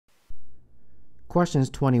questions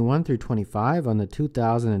 21 through 25 on the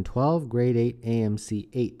 2012 Grade 8 AMC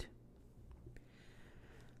 8.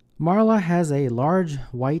 Marla has a large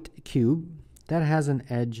white cube that has an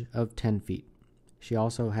edge of 10 feet. She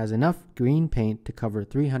also has enough green paint to cover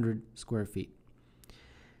 300 square feet.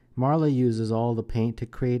 Marla uses all the paint to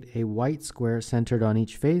create a white square centered on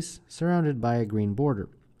each face, surrounded by a green border.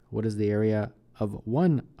 What is the area of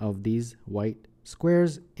one of these white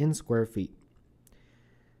squares in square feet?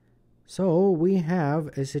 So we have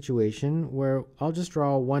a situation where I'll just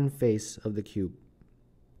draw one face of the cube.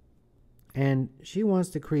 And she wants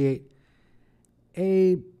to create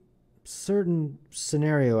a certain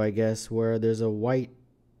scenario, I guess, where there's a white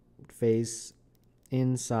face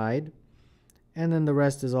inside, and then the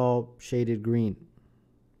rest is all shaded green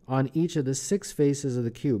on each of the 6 faces of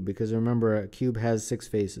the cube, because remember, a cube has 6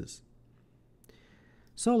 faces.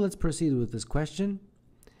 So let's proceed with this question.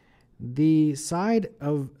 The side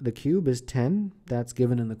of the cube is 10. That's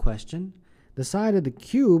given in the question. The side of the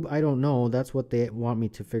cube, I don't know. That's what they want me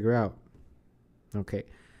to figure out. Okay.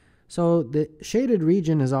 So the shaded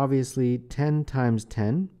region is obviously 10 times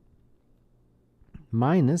 10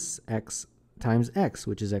 minus x times x,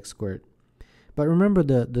 which is x squared. But remember,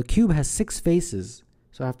 the cube has 6 faces,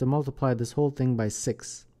 so I have to multiply this whole thing by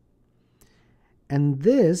 6. And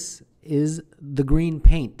this is the green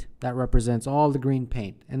paint that represents all the green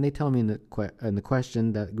paint. And they tell me in the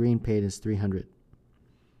question that green paint is 300.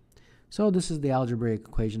 So this is the algebraic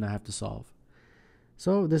equation I have to solve.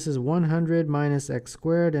 So this is 100 minus x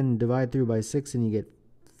squared, and divide through by 6 and you get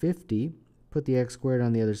 50. Put the x squared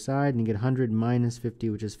on the other side and you get 100 minus 50,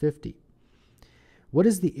 which is 50. What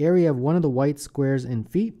is the area of one of the white squares in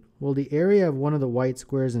feet? Well, the area of one of the white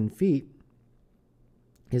squares in feet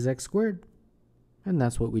is x squared. And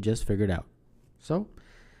that's what we just figured out. So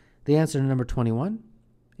the answer to number 21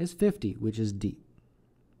 is 50, which is D.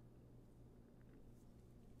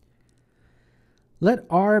 Let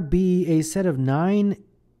R be a set of 9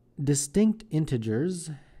 distinct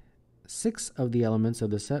integers. 6 of the elements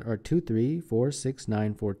of the set are 2, 3, 4, 6,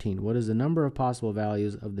 9, 14. What is the number of possible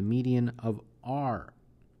values of the median of R?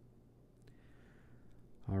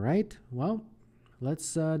 All right, well,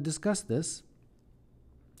 let's discuss this.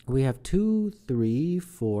 We have 2, 3,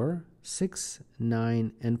 4, 6,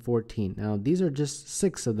 9, and 14. Now, these are just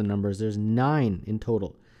 6 of the numbers. There's 9 in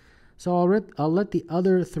total. So I'll let the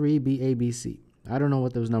other 3 be ABC. I don't know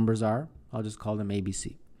what those numbers are. I'll just call them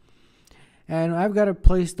ABC. And I've got to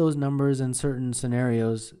place those numbers in certain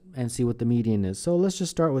scenarios and see what the median is. So let's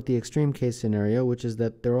just start with the extreme case scenario, which is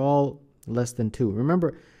that they're all less than 2.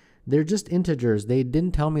 Remember, they're just integers. They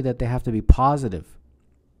didn't tell me that they have to be positive.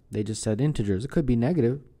 They just said integers. It could be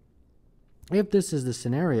negative. If this is the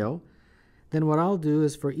scenario, then what I'll do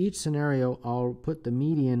is for each scenario, I'll put the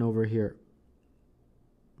median over here.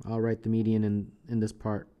 I'll write the median in this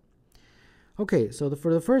part. Okay, so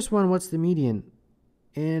for the first one, what's the median?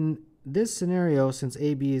 In this scenario, since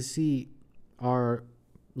A, B, and C are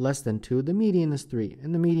less than 2, the median is 3.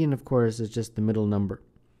 And the median, of course, is just the middle number.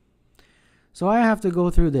 So I have to go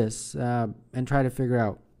through this and try to figure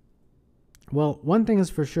out. Well, one thing is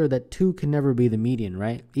for sure, that 2 can never be the median,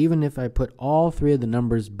 right? Even if I put all 3 of the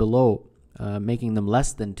numbers below, making them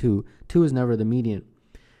less than 2, 2 is never the median.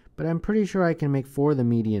 But I'm pretty sure I can make 4 the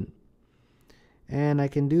median. And I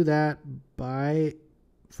can do that by,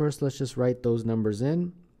 first let's just write those numbers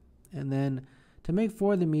in. And then to make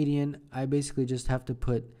 4 the median, I basically just have to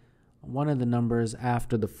put one of the numbers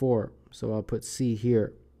after the 4. So I'll put C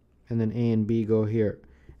here, and then A and B go here.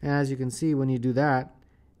 And as you can see, when you do that,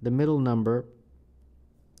 the middle number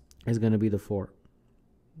is going to be the 4.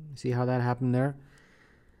 See how that happened there?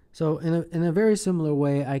 So in a very similar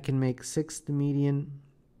way, I can make 6 the median.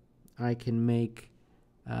 I can make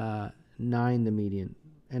 9 the median.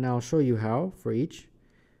 And I'll show you how for each.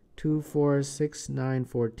 2, 4, 6, 9,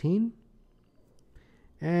 14.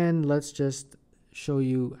 And let's just show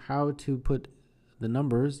you how to put the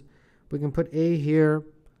numbers. We can put A here,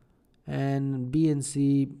 and B and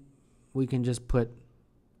C we can just put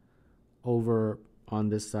over on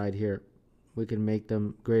this side here. We can make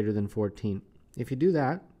them greater than 14. If you do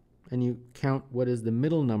that and you count what is the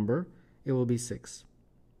middle number, it will be 6.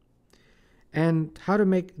 And how to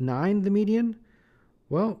make 9 the median?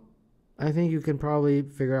 Well, I think you can probably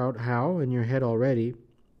figure out how in your head already.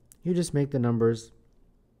 You just make the numbers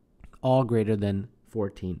all greater than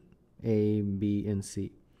 14, A, B, and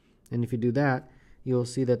C. And if you do that, you'll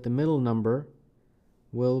see that the middle number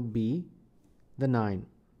will be the 9.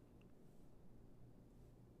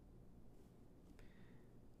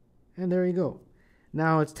 And there you go.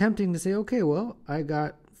 Now it's tempting to say, okay, well, I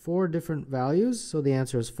got 4 different values, so the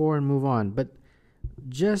answer is 4 and move on. But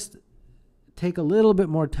just take a little bit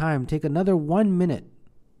more time. Take another 1 minute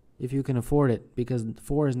if you can afford it, because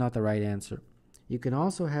 4 is not the right answer. You can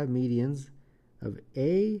also have medians of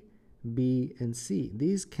A, B, and C.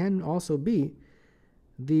 These can also be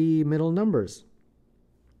the middle numbers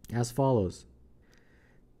as follows.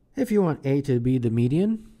 If you want A to be the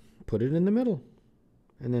median, put it in the middle,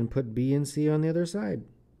 and then put B and C on the other side.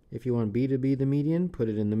 If you want B to be the median, put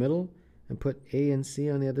it in the middle, and put A and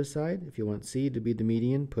C on the other side. If you want C to be the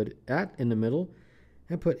median, put that in the middle,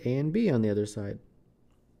 and put A and B on the other side.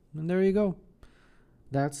 And there you go.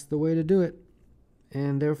 That's the way to do it.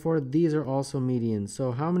 And therefore, these are also medians.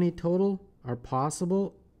 So how many total are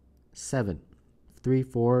possible? 7. 3,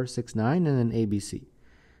 4, 6, 9, and then A, B, C.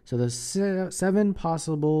 So there's 7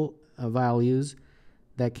 possible values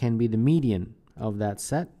that can be the median of that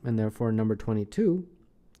set, and therefore number 22,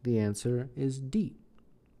 the answer is D.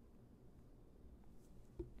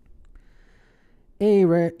 A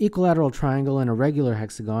equilateral triangle and a regular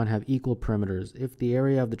hexagon have equal perimeters. If the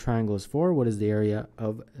area of the triangle is 4, what is the area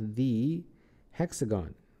of the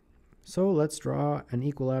hexagon? So let's draw an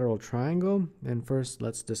equilateral triangle, and first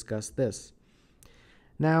let's discuss this.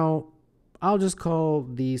 Now, I'll just call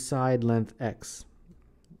the side length x,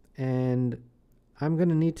 and I'm going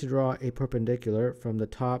to need to draw a perpendicular from the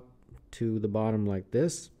top to the bottom like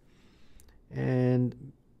this,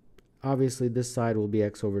 and obviously this side will be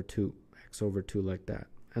x over 2 like that,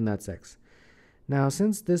 and that's x. Now,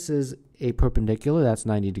 since this is a perpendicular, that's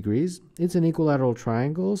 90 degrees, it's an equilateral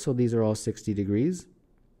triangle, so these are all 60 degrees,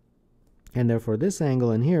 and therefore this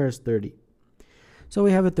angle in here is 30. So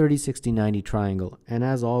we have a 30, 60, 90 triangle, and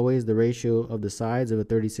as always, the ratio of the sides of a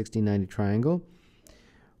 30, 60, 90 triangle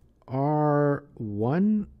are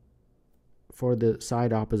 1 for the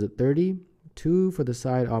side opposite 30, 2 for the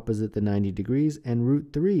side opposite the 90 degrees, and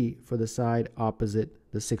root 3 for the side opposite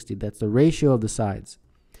the 60. That's the ratio of the sides.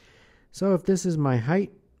 So if this is my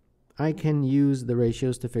height, I can use the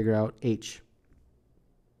ratios to figure out h.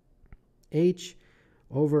 h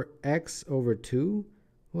over x over 2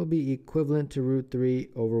 will be equivalent to root 3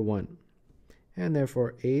 over 1. And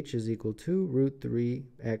therefore h is equal to root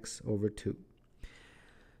 3x over 2.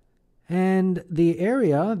 And the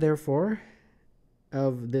area, therefore,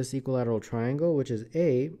 of this equilateral triangle, which is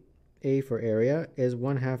A for area, is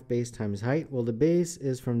 1/2 base times height. Well, the base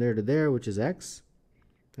is from there to there, which is x.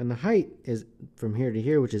 And the height is from here to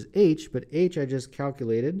here, which is h. But h I just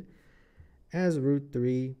calculated as root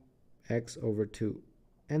 3x over 2.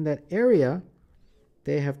 And that area,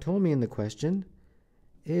 they have told me in the question,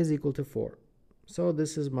 is equal to 4. So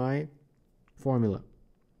this is my formula.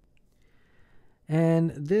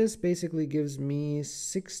 And this basically gives me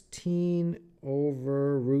 16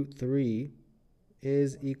 over root 3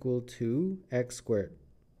 is equal to x squared.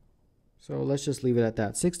 So let's just leave it at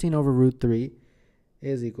that. 16 over root 3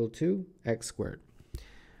 is equal to x squared.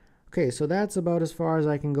 Okay, so that's about as far as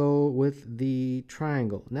I can go with the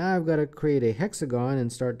triangle. Now I've got to create a hexagon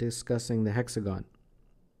and start discussing the hexagon.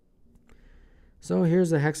 So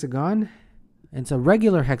here's a hexagon. It's a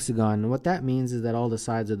regular hexagon. And what that means is that all the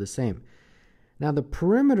sides are the same. Now the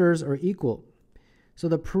perimeters are equal. So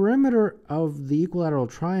the perimeter of the equilateral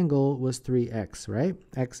triangle was 3x, right?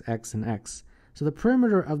 X, x, and x. So the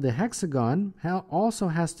perimeter of the hexagon also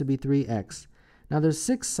has to be 3x. Now there's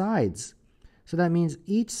 6 sides. So that means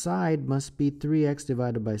each side must be 3x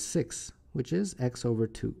divided by 6, which is x over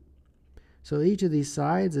 2. So each of these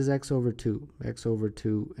sides is x over 2,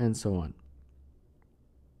 and so on.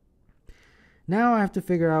 Now I have to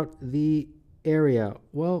figure out the area.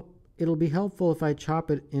 Well, it'll be helpful if I chop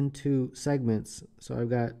it into segments. So I've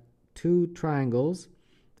got 2 triangles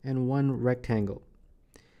and 1 rectangle.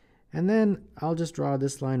 And then I'll just draw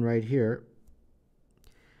this line right here.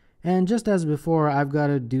 And just as before, I've got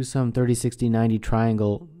to do some 30, 60, 90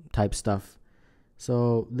 triangle type stuff.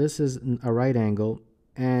 So this is a right angle,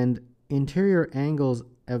 and interior angles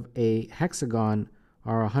of a hexagon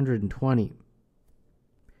are 120.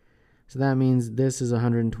 So that means this is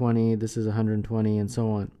 120, this is 120, and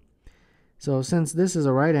so on. So since this is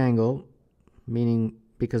a right angle, meaning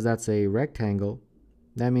because that's a rectangle,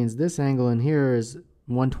 that means this angle in here is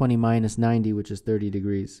 120 minus 90, which is 30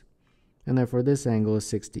 degrees. And therefore this angle is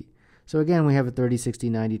 60. So again, we have a 30, 60,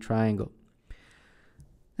 90 triangle.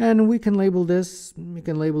 And we can label this,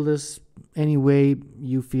 any way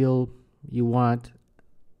you feel you want.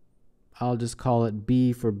 I'll just call it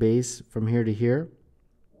B for base from here to here.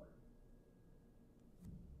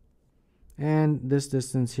 And this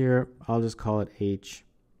distance here, I'll just call it h.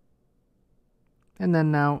 And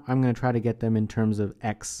then now I'm going to try to get them in terms of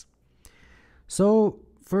x. So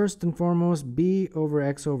first and foremost, b over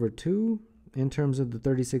x over 2 in terms of the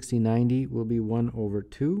 30, 60, 90 will be 1 over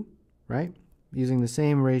 2, right? using the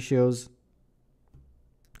same ratios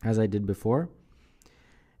as I did before.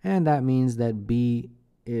 And that means that B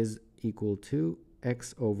is equal to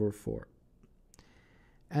x over 4.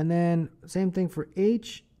 And then same thing for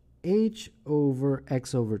h. H over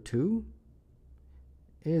x over 2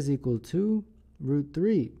 is equal to root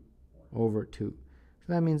 3 over 2.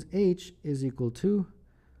 So that means h is equal to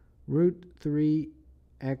root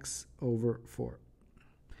 3x over 4.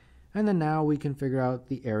 And then now we can figure out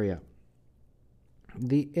the area.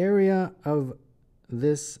 The area of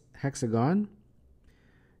this hexagon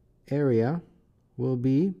area will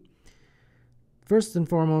be, first and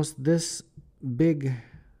foremost, this big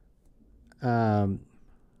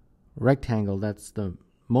rectangle, that's the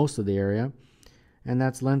most of the area, and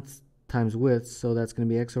that's length times width, so that's going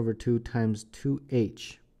to be x over 2 times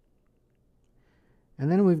 2h. And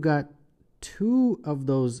then we've got two of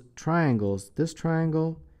those triangles, this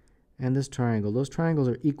triangle and this triangle. Those triangles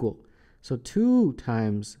are equal, so 2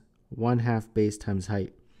 times 1/2 base times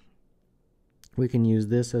height. We can use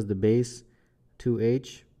this as the base,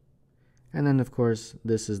 2h, and then of course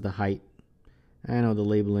this is the height. I know the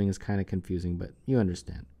labeling is kind of confusing, but you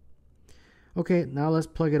understand. Okay, now let's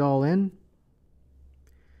plug it all in.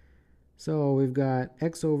 So we've got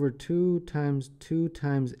x over 2 times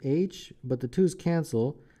h, but the 2's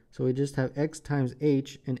cancel, so we just have x times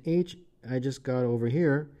h, and h I just got over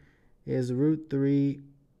here is root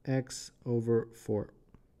 3x over 4.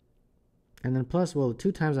 And then plus, well, the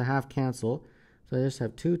 2 times 1/2 cancel, so I just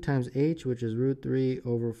have 2 times h, which is root 3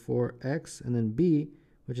 over 4x, and then b,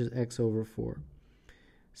 which is x over 4.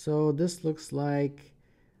 So this looks like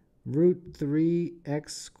root 3x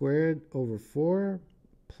squared over 4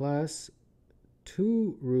 plus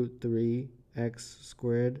 2 root 3x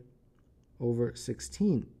squared over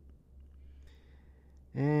 16.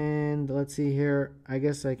 And let's see here, I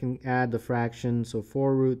guess I can add the fraction, so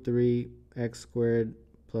 4 root 3x squared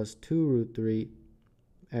plus 2 root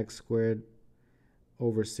 3x squared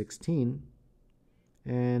over 16.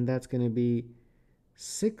 And that's going to be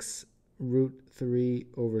 6 root 3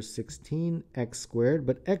 over 16 x squared,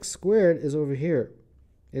 but x squared is over here.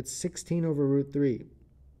 It's 16 over root 3.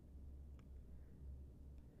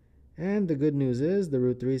 And the good news is the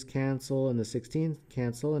root 3's cancel and the 16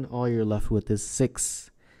 cancel, and all you're left with is 6.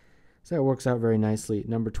 So it works out very nicely.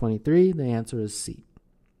 Number 23, the answer is C.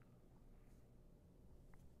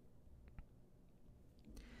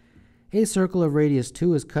 A circle of radius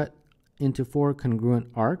 2 is cut into 4 congruent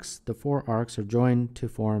arcs. The 4 arcs are joined to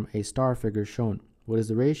form a star figure shown. What is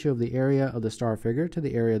the ratio of the area of the star figure to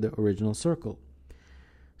the area of the original circle?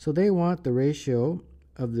 So they want the ratio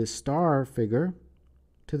of the star figure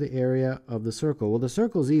to the area of the circle. Well, the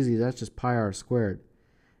circle is easy. That's just pi r squared.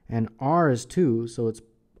 And r is 2, so it's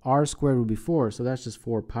r squared would be 4, so that's just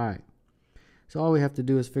 4 pi. So all we have to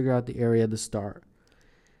do is figure out the area of the star.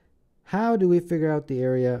 How do we figure out the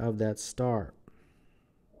area of that star?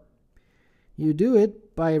 You do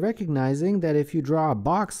it by recognizing that if you draw a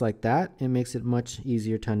box like that, it makes it much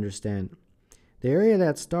easier to understand. The area of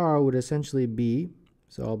that star would essentially be,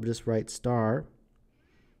 so I'll just write star,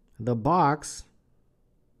 the box,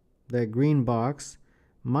 the green box,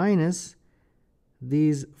 minus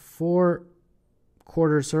these 4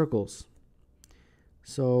 quarter circles.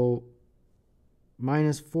 So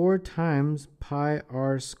minus 4 times pi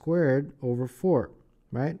r squared over 4,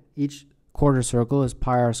 right? Each quarter circle is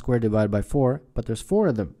pi r squared divided by 4, but there's 4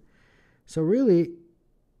 of them. So really,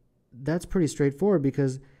 that's pretty straightforward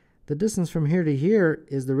because the distance from here to here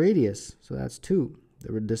is the radius, so that's 2.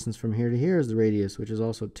 The distance from here to here is the radius, which is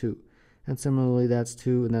also 2. And similarly, that's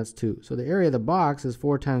 2 and that's 2. So the area of the box is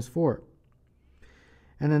 4 times 4.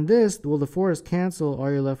 And then this, well, the 4's cancel,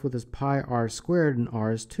 all you're left with is pi r squared, and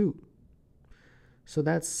r is 2. So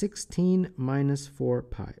that's 16 minus 4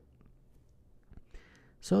 pi.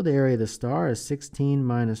 So the area of the star is 16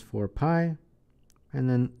 minus 4 pi, and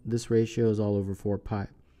then this ratio is all over 4 pi.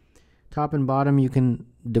 Top and bottom you can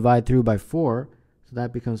divide through by 4, so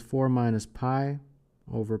that becomes 4 minus pi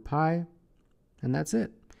over pi, and that's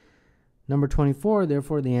it. Number 24,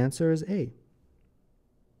 therefore the answer is A.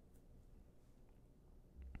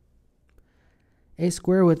 A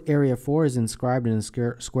square with area 4 is inscribed in a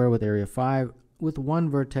square with area 5 with one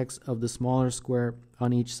vertex of the smaller square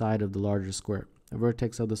on each side of the larger square. A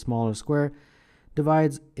vertex of the smaller square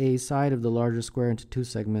divides a side of the larger square into 2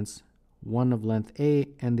 segments, one of length A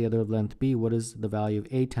and the other of length B. What is the value of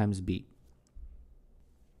A times B?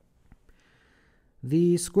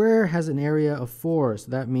 The square has an area of 4,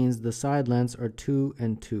 so that means the side lengths are 2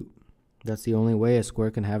 and 2. That's the only way a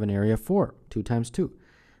square can have an area of 4, 2 times 2.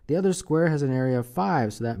 The other square has an area of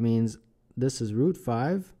 5, so that means this is root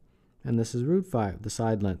 5 and this is root 5, the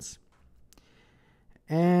side lengths.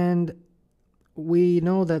 And we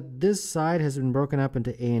know that this side has been broken up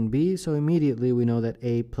into a and b, so immediately we know that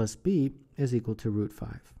a plus b is equal to root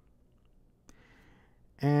 5.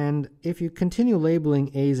 And if you continue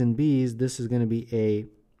labeling a's and b's, this is going to be a,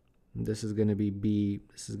 this is going to be b,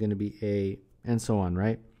 this is going to be a, and so on,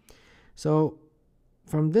 right? So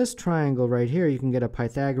from this triangle right here, you can get a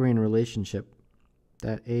Pythagorean relationship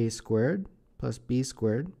that a squared plus b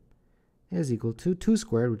squared is equal to 2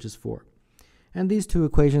 squared, which is 4. And these two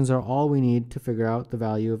equations are all we need to figure out the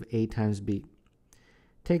value of a times b.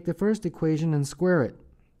 Take the first equation and square it.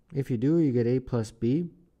 If you do, you get a plus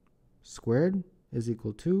b squared is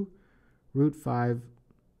equal to root 5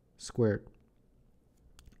 squared.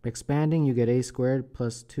 Expanding, you get a squared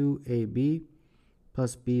plus 2ab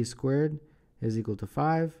plus b squared is equal to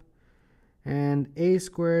 5. And a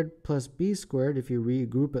squared plus b squared, if you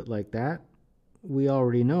regroup it like that, we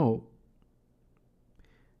already know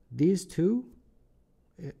these two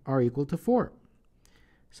are equal to 4.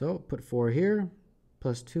 So put 4 here,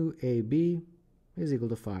 plus 2ab is equal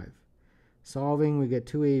to 5. Solving, we get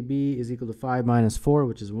 2ab is equal to 5 minus 4,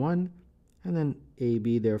 which is 1. And then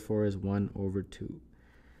ab, therefore, is 1 over 2.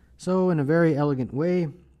 So in a very elegant way,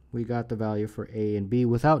 we got the value for a and b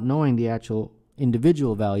without knowing the actual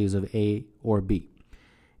individual values of a or b.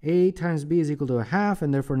 A times b is equal to 1/2,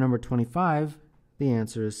 and therefore number 25, the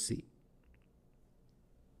answer is C.